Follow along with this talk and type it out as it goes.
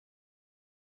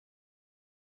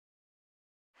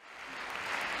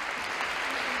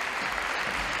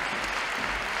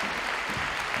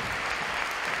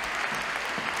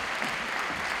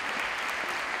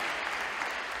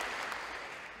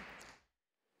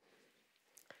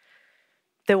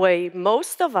The way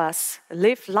most of us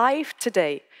live life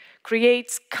today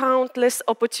creates countless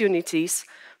opportunities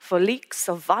for leaks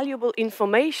of valuable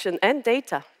information and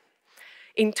data.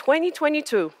 In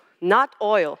 2022, not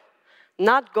oil,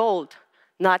 not gold,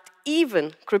 not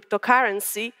even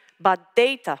cryptocurrency, but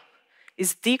data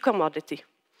is the commodity.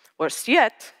 Worse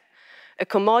yet, a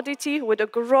commodity with a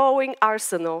growing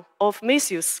arsenal of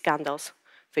misuse scandals.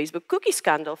 Facebook cookie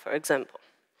scandal, for example.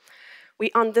 We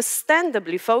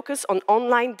understandably focus on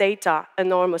online data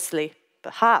enormously,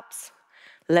 perhaps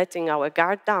letting our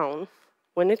guard down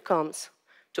when it comes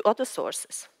to other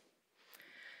sources.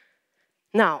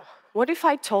 Now, what if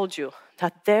I told you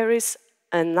that there is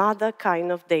another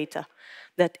kind of data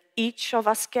that each of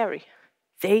us carry?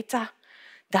 Data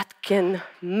that can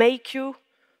make you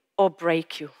or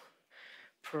break you.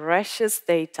 Precious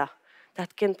data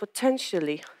that can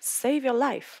potentially save your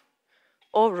life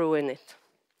or ruin it.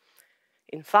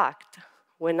 In fact,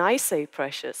 when I say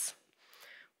precious,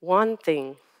 one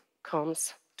thing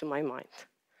comes to my mind.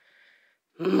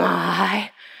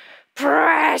 My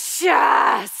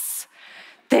precious!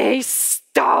 They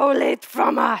stole it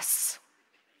from us!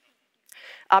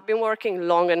 I've been working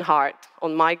long and hard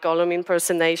on my Gollum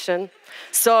impersonation,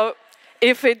 so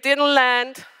if it didn't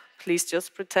land, please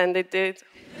just pretend it did.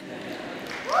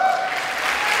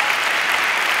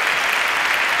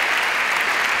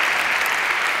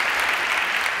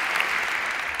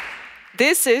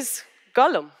 This is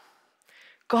Gollum.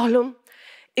 Gollum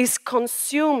is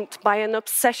consumed by an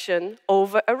obsession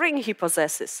over a ring he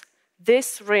possesses.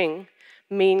 This ring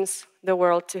means the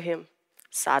world to him.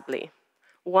 Sadly,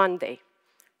 one day,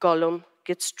 Gollum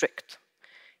gets tricked.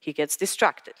 He gets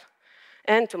distracted.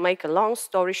 And to make a long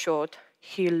story short,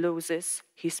 he loses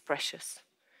his precious.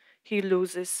 He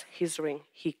loses his ring.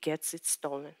 He gets it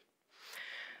stolen.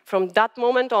 From that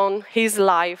moment on, his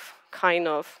life kind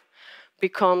of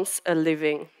becomes a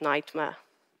living nightmare.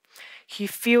 He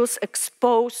feels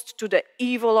exposed to the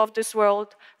evil of this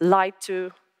world, lied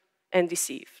to and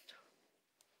deceived.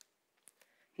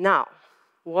 Now,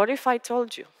 what if I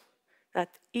told you that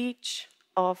each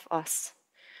of us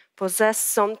possess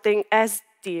something as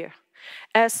dear,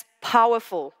 as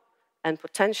powerful, and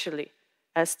potentially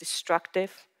as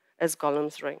destructive as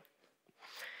Gollum's ring?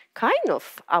 Kind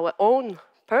of our own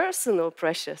personal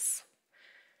precious.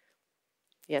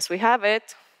 Yes, we have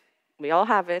it, we all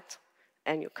have it,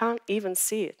 and you can't even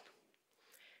see it.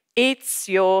 It's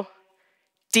your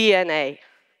DNA.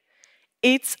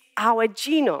 It's our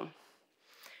genome.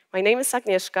 My name is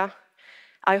Agnieszka.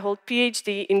 I hold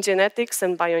PhD in genetics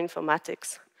and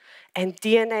bioinformatics. And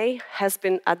DNA has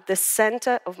been at the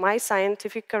center of my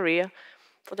scientific career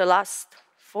for the last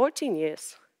 14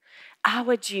 years.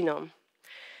 Our genome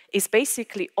is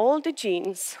basically all the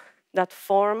genes that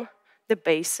form the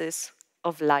basis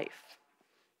of life,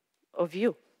 of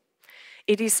you.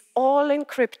 It is all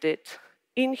encrypted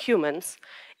in humans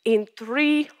in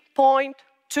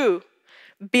 3.2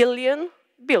 billion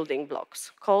building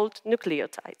blocks called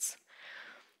nucleotides.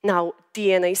 Now,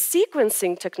 DNA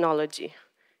sequencing technology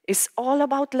is all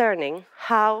about learning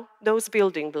how those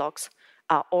building blocks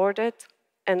are ordered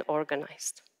and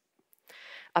organized.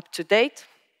 Up to date,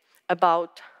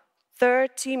 about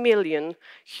 30 million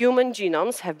human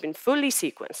genomes have been fully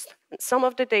sequenced, and some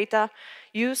of the data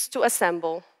used to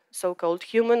assemble so-called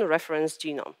human reference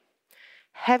genome.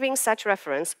 Having such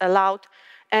reference allowed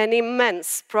an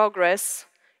immense progress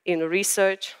in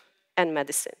research and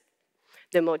medicine.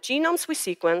 The more genomes we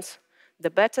sequence,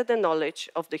 the better the knowledge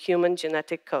of the human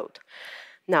genetic code.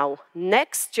 Now,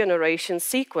 next generation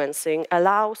sequencing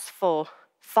allows for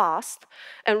fast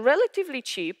and relatively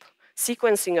cheap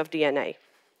sequencing of DNA.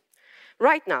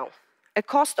 Right now, a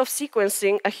cost of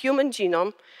sequencing a human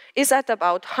genome is at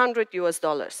about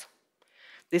 $100.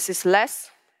 This is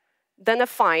less than a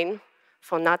fine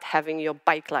for not having your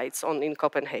bike lights on in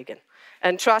Copenhagen.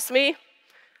 And trust me,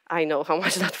 I know how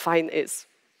much that fine is.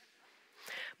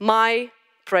 My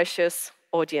precious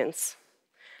audience,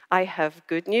 I have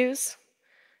good news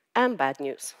and bad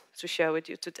news to share with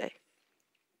you today.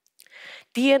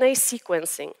 DNA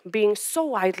sequencing, being so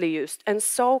widely used and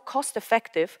so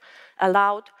cost-effective,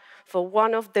 allowed for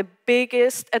one of the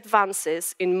biggest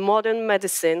advances in modern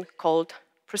medicine called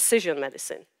precision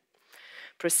medicine.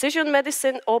 Precision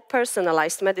medicine or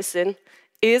personalized medicine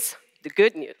is the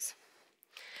good news.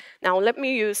 Now, let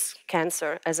me use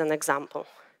cancer as an example.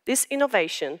 This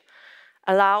innovation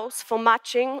allows for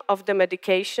matching of the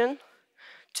medication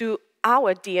to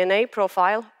our DNA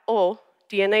profile or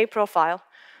DNA profile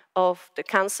of the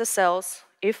cancer cells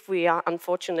if we are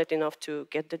unfortunate enough to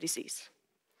get the disease.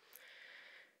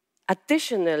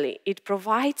 Additionally, it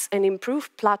provides an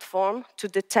improved platform to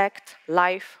detect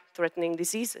life-threatening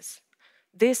diseases.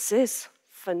 This is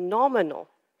phenomenal.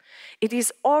 It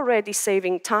is already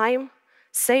saving time,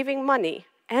 saving money,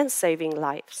 and saving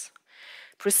lives.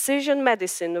 Precision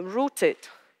medicine rooted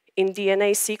in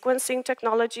DNA sequencing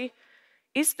technology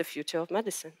is the future of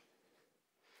medicine.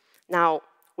 Now,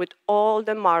 with all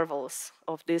the marvels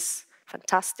of this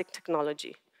fantastic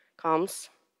technology comes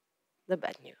the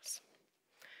bad news.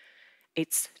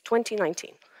 It's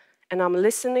 2019, and I'm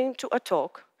listening to a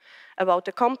talk about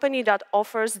a company that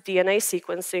offers DNA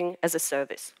sequencing as a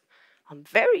service. I'm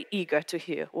very eager to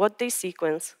hear what they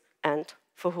sequence and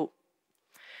for who.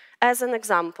 As an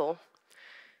example,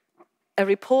 a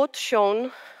report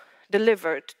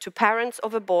delivered to parents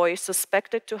of a boy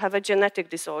suspected to have a genetic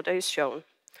disorder is shown.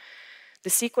 The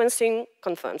sequencing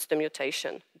confirms the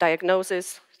mutation.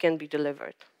 Diagnosis can be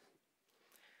delivered.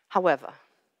 However,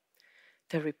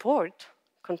 the report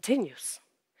continues,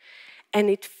 and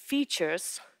it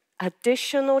features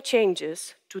additional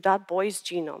changes to that boy's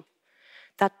genome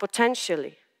that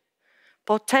potentially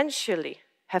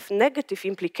have negative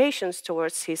implications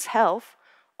towards his health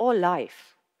or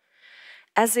life.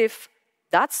 As if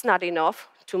that's not enough,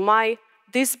 to my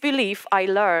disbelief, I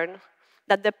learn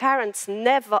that the parents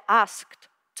never asked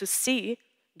to see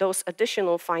those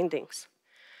additional findings.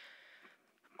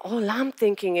 All I'm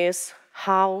thinking is,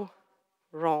 how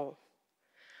wrong?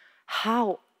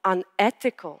 How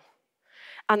unethical?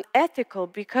 Unethical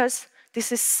because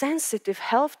this is sensitive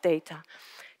health data.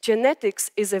 Genetics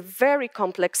is a very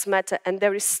complex matter, and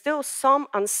there is still some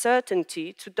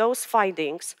uncertainty to those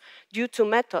findings due to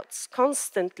methods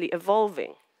constantly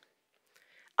evolving.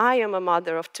 I am a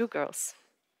mother of 2 girls,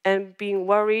 and being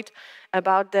worried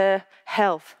about their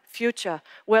health, future,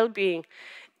 well-being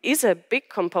is a big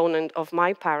component of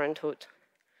my parenthood.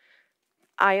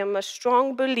 I am a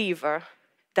strong believer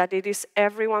that it is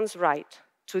everyone's right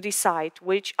to decide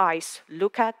which eyes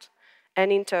look at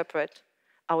and interpret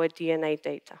our DNA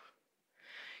data.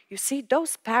 You see,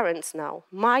 those parents now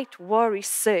might worry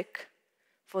sick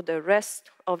for the rest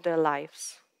of their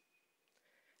lives.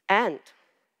 And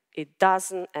it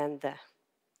doesn't end there.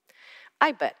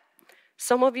 I bet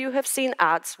some of you have seen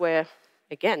ads where,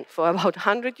 again, for about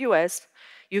 100 US,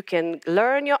 you can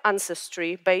learn your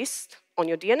ancestry based on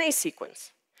your DNA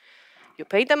sequence. You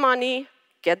pay the money,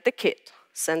 get the kit,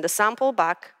 send the sample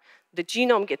back, the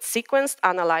genome gets sequenced,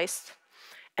 analyzed,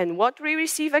 and what we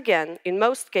receive again, in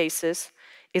most cases,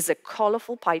 is a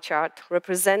colorful pie chart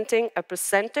representing a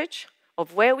percentage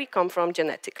of where we come from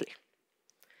genetically.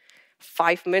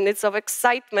 5 minutes of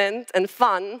excitement and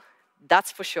fun,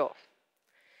 that's for sure.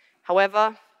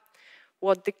 However,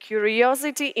 what the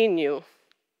curiosity in you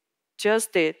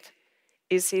just did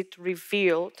is it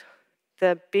revealed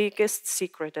the biggest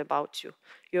secret about you,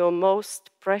 your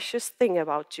most precious thing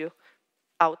about you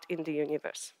out in the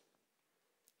universe.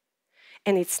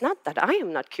 And it's not that I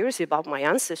am not curious about my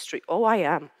ancestry. Oh, I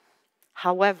am.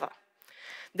 However,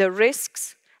 the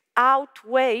risks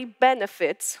outweigh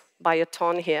benefits by a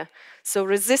ton here. So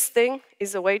resisting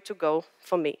is a way to go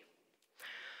for me.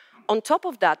 On top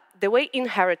of that, the way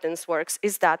inheritance works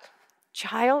is that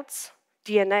child's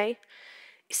DNA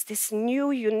is this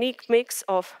new unique mix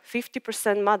of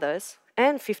 50% mothers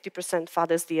and 50%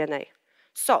 father's DNA.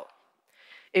 So,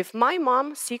 if my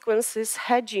mom sequences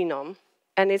her genome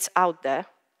and it's out there,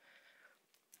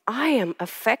 I am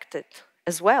affected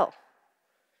as well.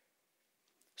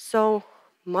 So,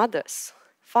 mothers,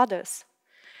 fathers,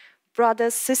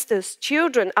 brothers, sisters,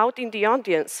 children out in the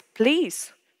audience,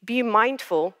 please be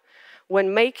mindful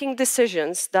when making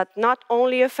decisions that not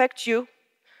only affect you,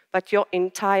 but your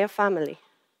entire family.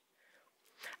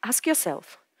 Ask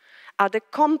yourself, are the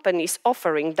companies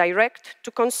offering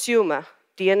direct-to-consumer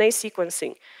DNA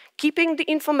sequencing keeping the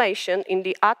information in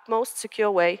the utmost secure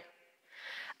way?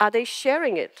 Are they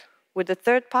sharing it with a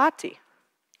third party?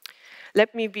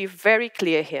 Let me be very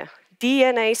clear here.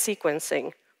 DNA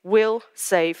sequencing will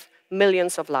save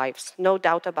millions of lives, no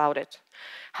doubt about it.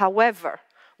 However,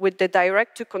 with the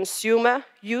direct-to-consumer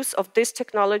use of this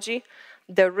technology,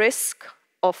 the risk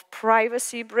of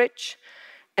privacy breach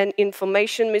and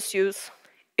information misuse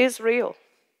is real.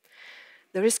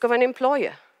 The risk of an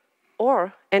employer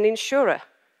or an insurer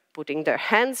putting their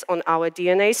hands on our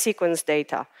DNA sequence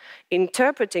data,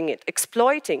 interpreting it,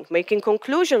 exploiting, making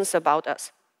conclusions about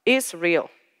us is real.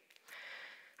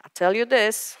 I'll tell you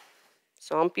this,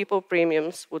 some people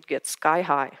premiums would get sky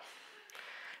high,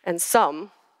 and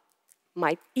some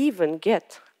might even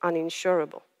get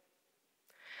uninsurable.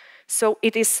 So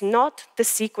it is not the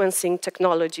sequencing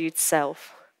technology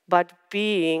itself, but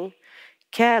being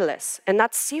careless and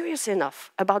not serious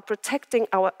enough about protecting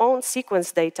our own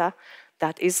sequence data,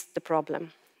 that is the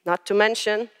problem. Not to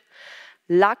mention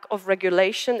lack of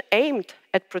regulation aimed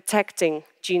at protecting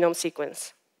genome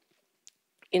sequence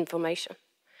information.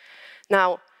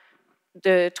 Now,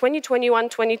 the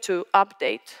 2021-22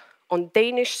 update on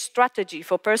Danish strategy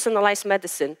for personalized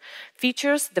medicine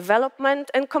features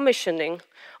development and commissioning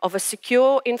of a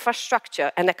secure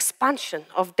infrastructure and expansion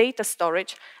of data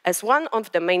storage as one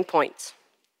of the main points.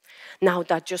 Now,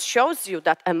 that just shows you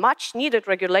that a much needed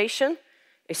regulation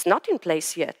is not in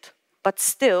place yet, but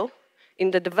still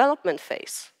in the development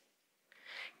phase.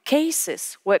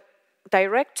 Cases where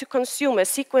direct-to-consumer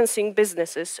sequencing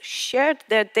businesses shared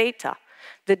their data,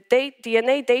 the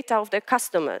DNA data of their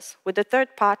customers, with a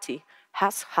third party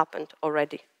has happened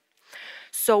already.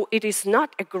 So it is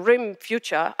not a grim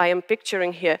future I am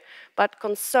picturing here, but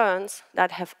concerns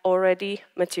that have already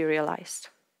materialized.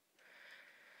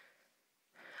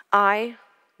 I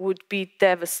would be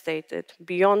devastated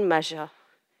beyond measure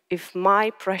if my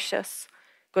precious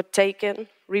got taken,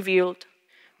 revealed,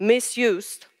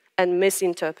 misused, and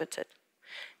misinterpreted.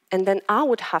 And then I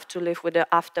would have to live with the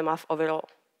aftermath of it all.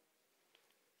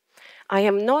 I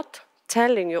am not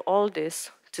telling you all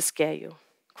this to scare you.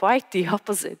 Quite the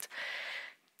opposite.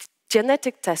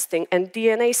 Genetic testing and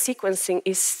DNA sequencing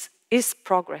is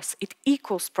progress. It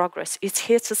equals progress. It's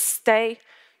here to stay,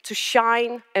 to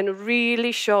shine, and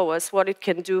really show us what it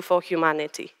can do for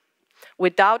humanity.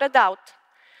 Without a doubt,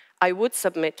 I would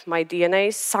submit my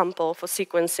DNA sample for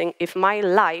sequencing if my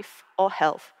life or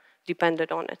health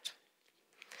depended on it.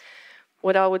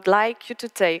 What I would like you to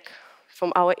take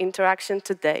from our interaction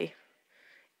today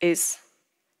is,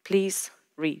 please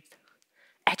read,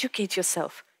 educate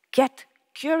yourself, get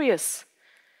curious,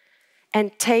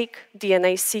 and take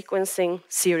DNA sequencing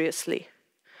seriously.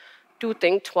 Do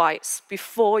think twice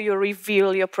before you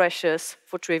reveal your precious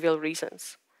for trivial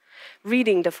reasons.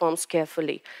 Reading the forms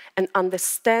carefully and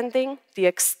understanding the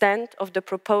extent of the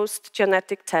proposed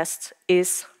genetic tests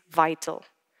is vital.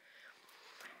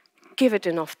 Give it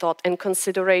enough thought and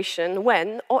consideration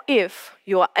when or if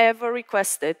you are ever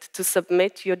requested to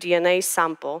submit your DNA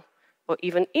sample or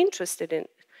even interested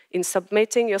in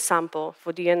submitting your sample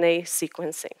for DNA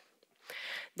sequencing.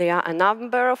 There are a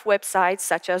number of websites,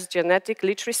 such as Genetic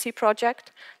Literacy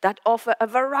Project, that offer a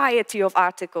variety of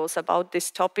articles about this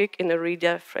topic in a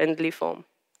reader-friendly form.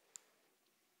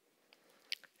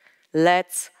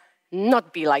 Let's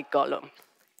not be like Gollum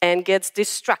and get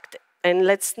distracted. And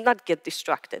let's not get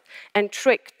distracted and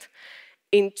tricked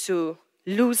into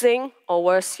losing, or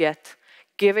worse yet,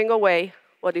 giving away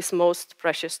what is most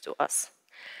precious to us.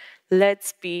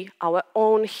 Let's be our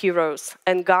own heroes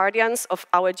and guardians of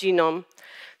our genome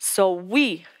so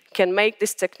we can make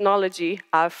this technology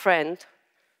our friend,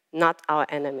 not our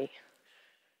enemy.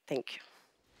 Thank you.